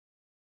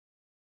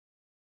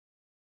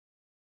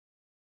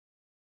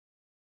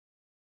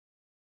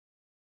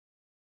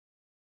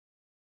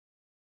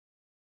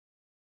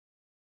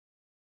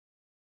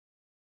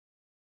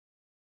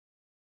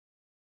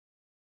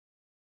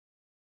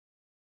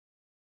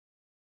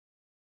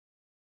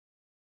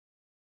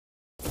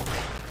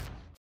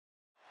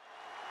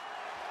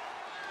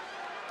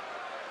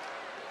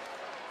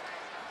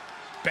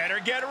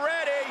Better get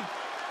ready.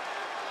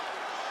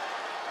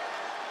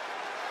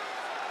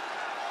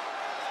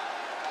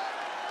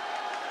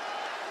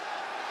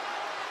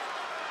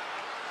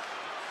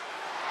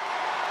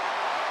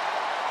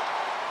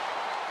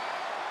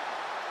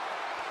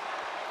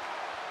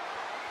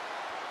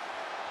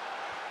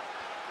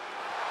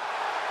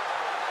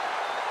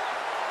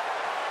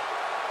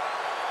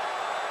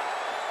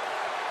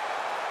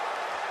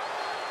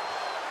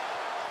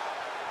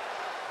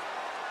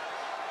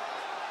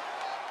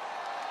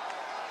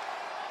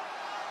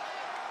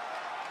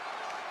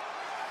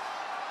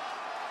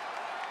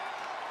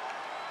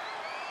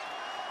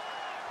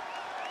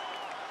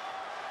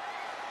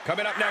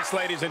 Coming up next,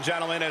 ladies and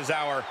gentlemen, is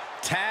our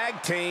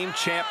Tag Team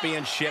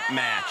Championship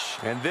match.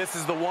 And this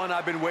is the one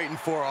I've been waiting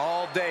for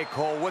all day,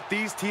 Cole. What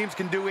these teams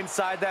can do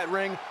inside that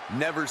ring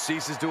never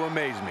ceases to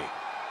amaze me.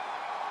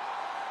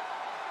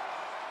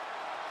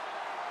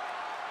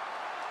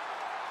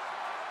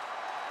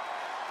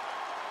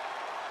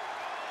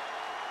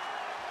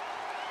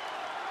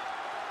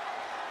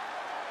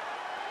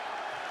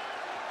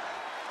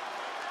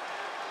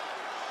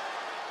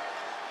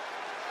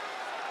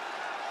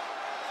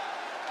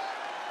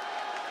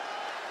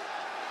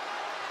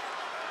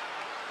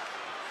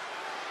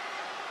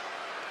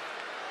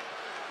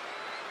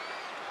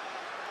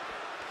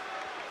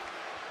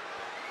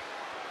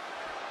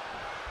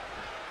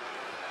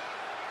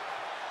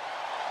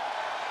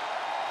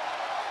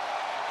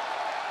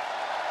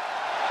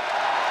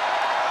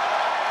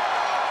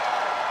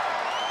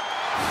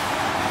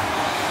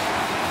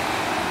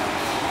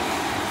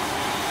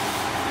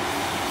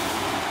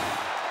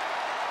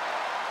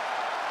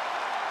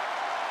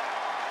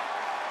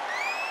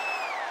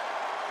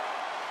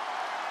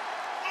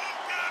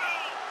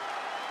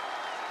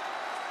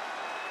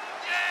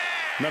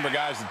 Remember,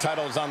 guys, the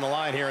title is on the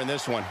line here in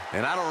this one.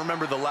 And I don't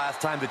remember the last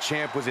time the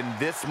champ was in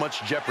this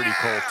much jeopardy,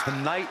 Cole.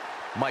 Tonight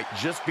might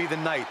just be the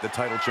night the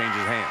title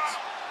changes hands.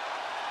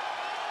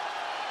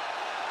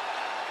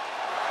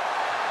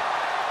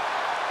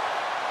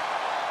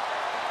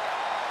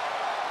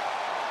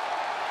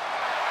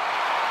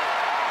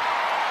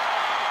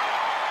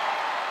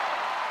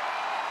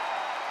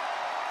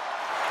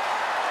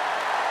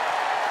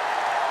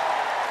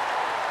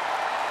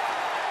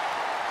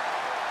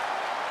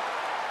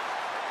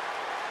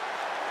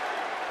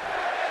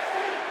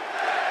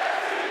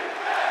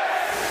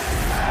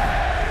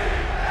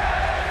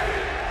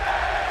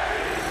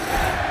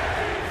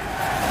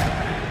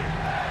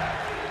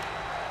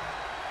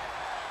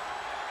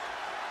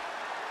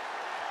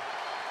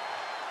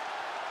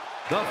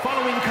 The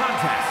following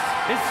contest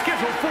is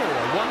scheduled for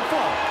one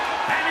fall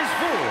and is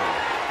for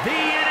the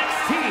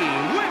NXT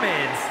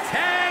Women's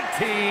Tag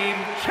Team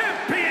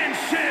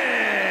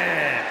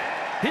Championship.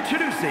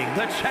 Introducing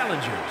the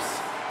challengers,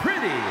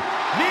 Pretty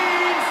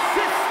Mean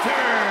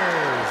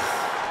Sisters.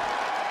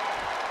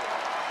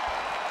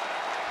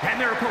 And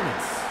their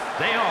opponents,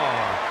 they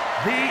are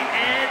the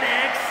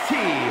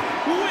NXT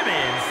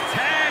Women's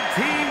Tag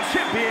Team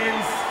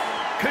Champions,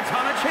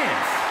 Katana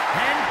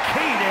and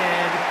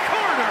Kayden.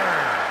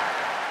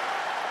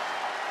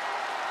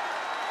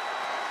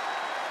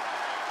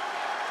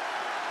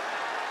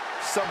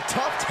 Some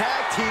tough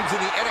tag teams in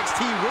the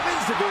NXT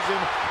Women's Division,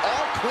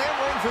 all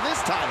clamoring for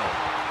this title.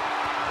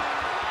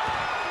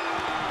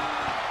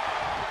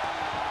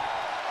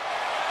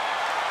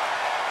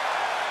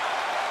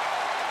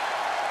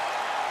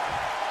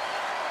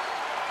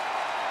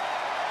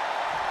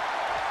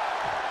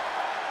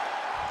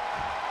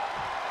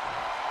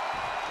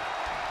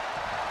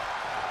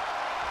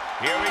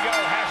 Here we go,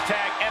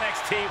 hashtag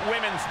NXT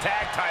Women's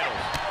Tag Titles.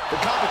 The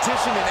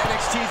competition in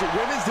NXT's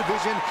Women's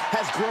Division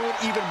has grown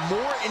even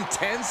more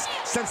intense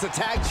since the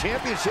Tag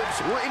Championships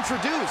were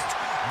introduced.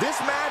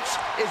 This match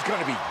is going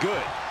to be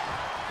good.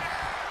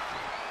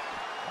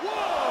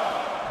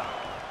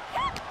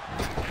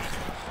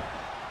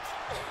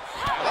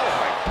 Oh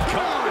my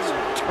gosh,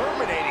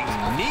 terminating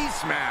knee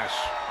smash.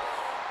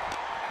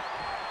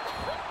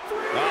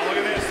 Oh, look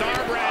at this,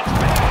 arm wrench.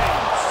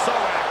 So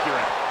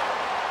accurate.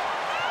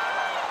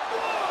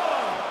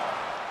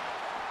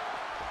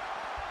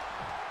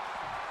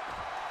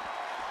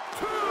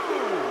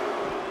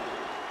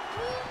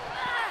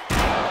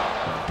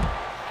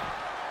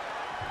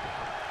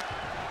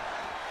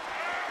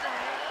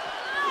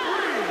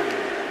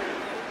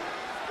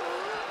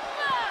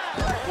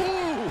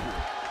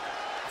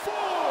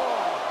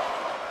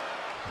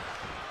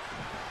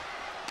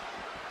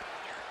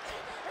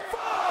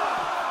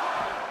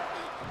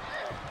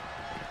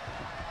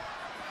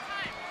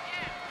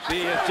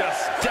 She is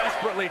just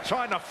desperately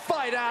trying to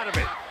fight out of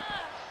it.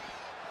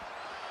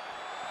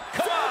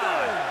 Come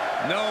on!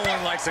 No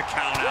one likes a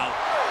count out.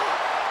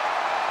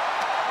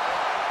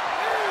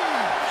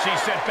 She's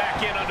sent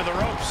back in under the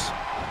ropes.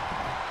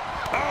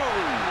 Oh!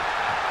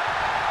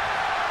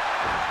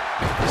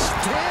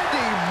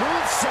 Standing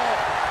moonsault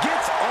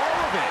gets all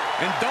of it.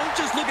 And don't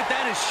just look at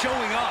that as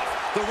showing off.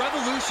 The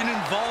revolution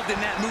involved in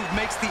that move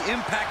makes the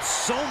impact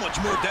so much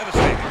more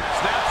devastating.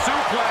 Snap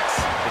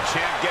suplex. The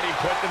champ getting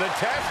put to the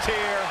test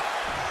here.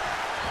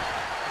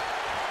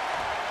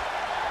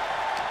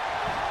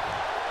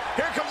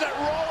 Here comes that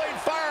rolling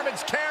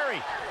fireman's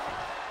carry.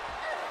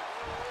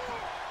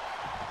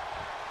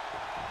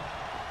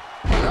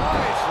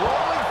 Nice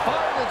rolling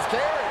fireman's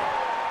carry.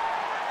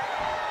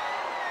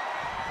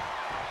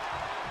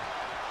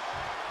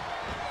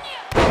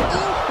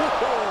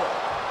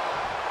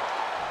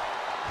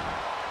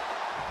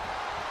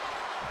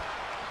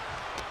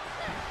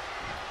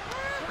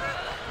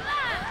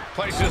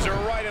 Places her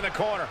right in the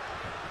corner.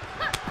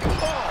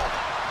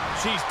 Oh,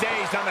 she's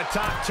dazed on the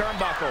top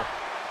turnbuckle.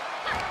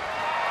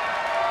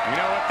 You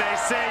know what they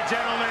say,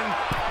 gentlemen?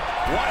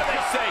 What do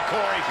they say,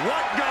 Corey?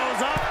 What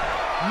goes up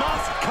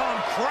must come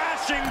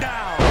crashing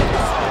down.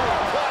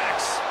 Superplex.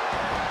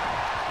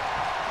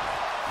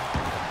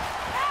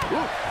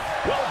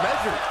 Well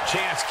measured.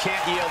 Chance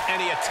can't yield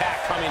any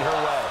attack coming her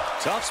way.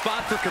 Tough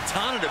spot for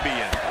Katana to be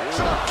in.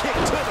 Drop kick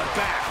to the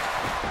back.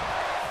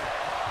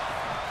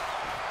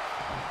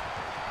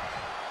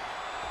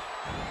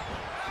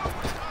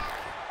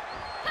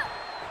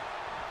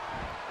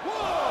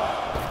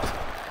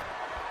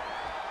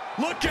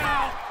 Look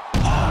out!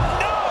 Oh,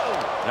 no!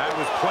 That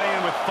was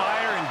playing with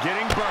fire and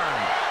getting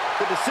burned.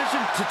 The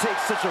decision to take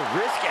such a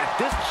risk at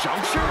this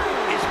juncture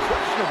is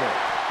questionable.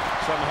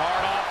 Some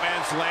hard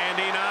offense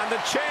landing on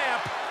the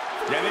champ.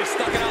 Yeah, they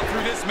stuck it out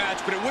through this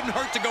match, but it wouldn't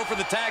hurt to go for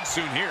the tag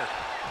soon here.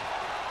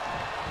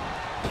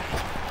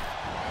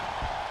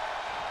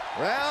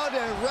 Round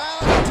and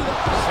round into the...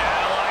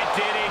 Satellite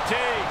DDT.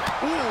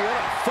 Ooh,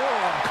 what a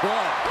forearm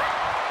club.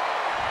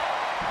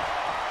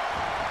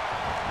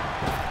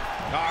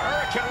 A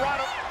Hurricane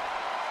Rana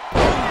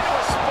into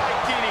a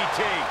spike DDT.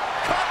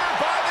 Covered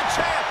by the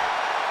champ.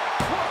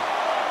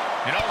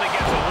 It only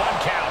gets a 1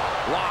 count.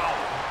 Wow.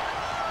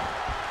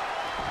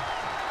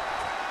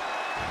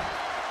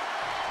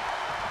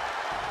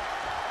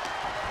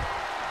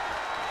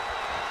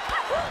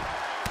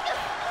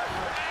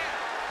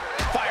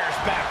 Fires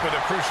back with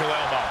a crucial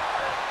elbow.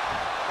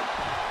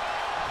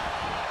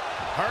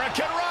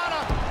 Hurricane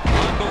Rana.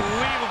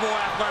 Unbelievable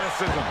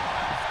athleticism.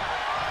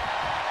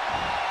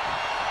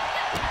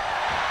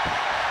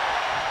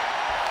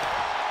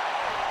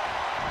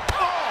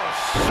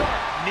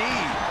 Sharp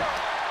knee.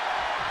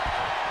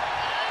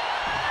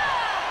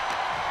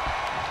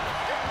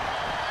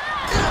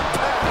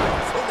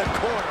 Impact in the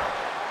corner.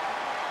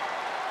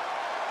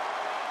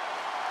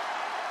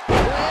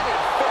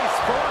 Planted face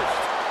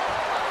first.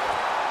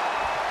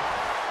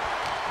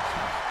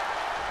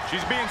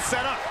 She's being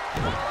set up.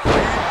 And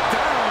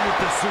down with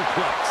the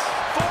suplex.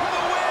 For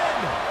the win.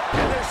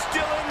 And they're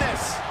still in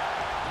this.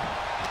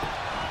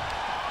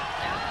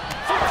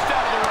 Forced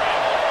out of the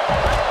ring.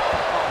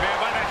 Oh, man,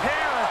 by the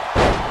hair.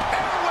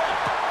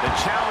 The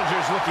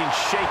challenger's looking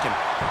shaken.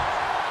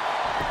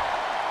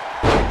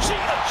 She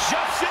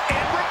adjusts it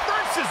and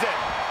reverses it.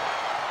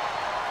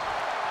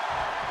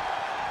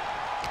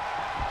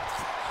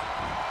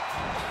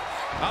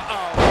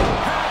 Uh-oh.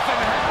 Half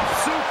and half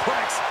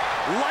suplex.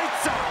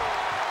 Lights out.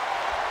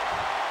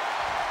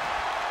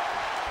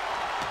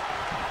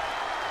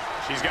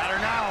 She's got her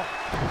now.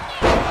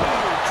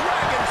 Ooh,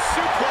 dragon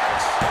suplex.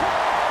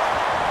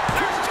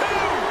 There's 2.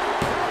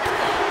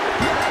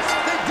 Yes,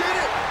 they did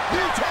it.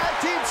 New tag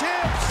team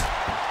champs.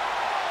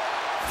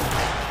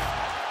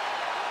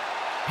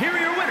 Here are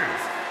your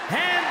winners,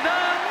 and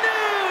the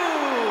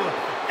new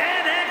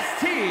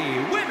NXT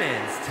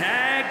Women's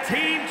Tag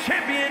Team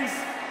Champions,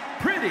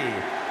 Pretty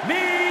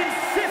Mean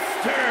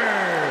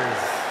Sisters.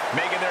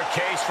 Making their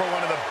case for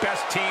one of the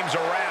best teams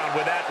around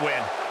with that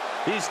win.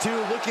 These two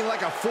looking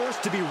like a force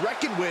to be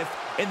reckoned with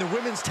in the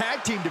women's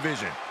tag team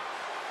division.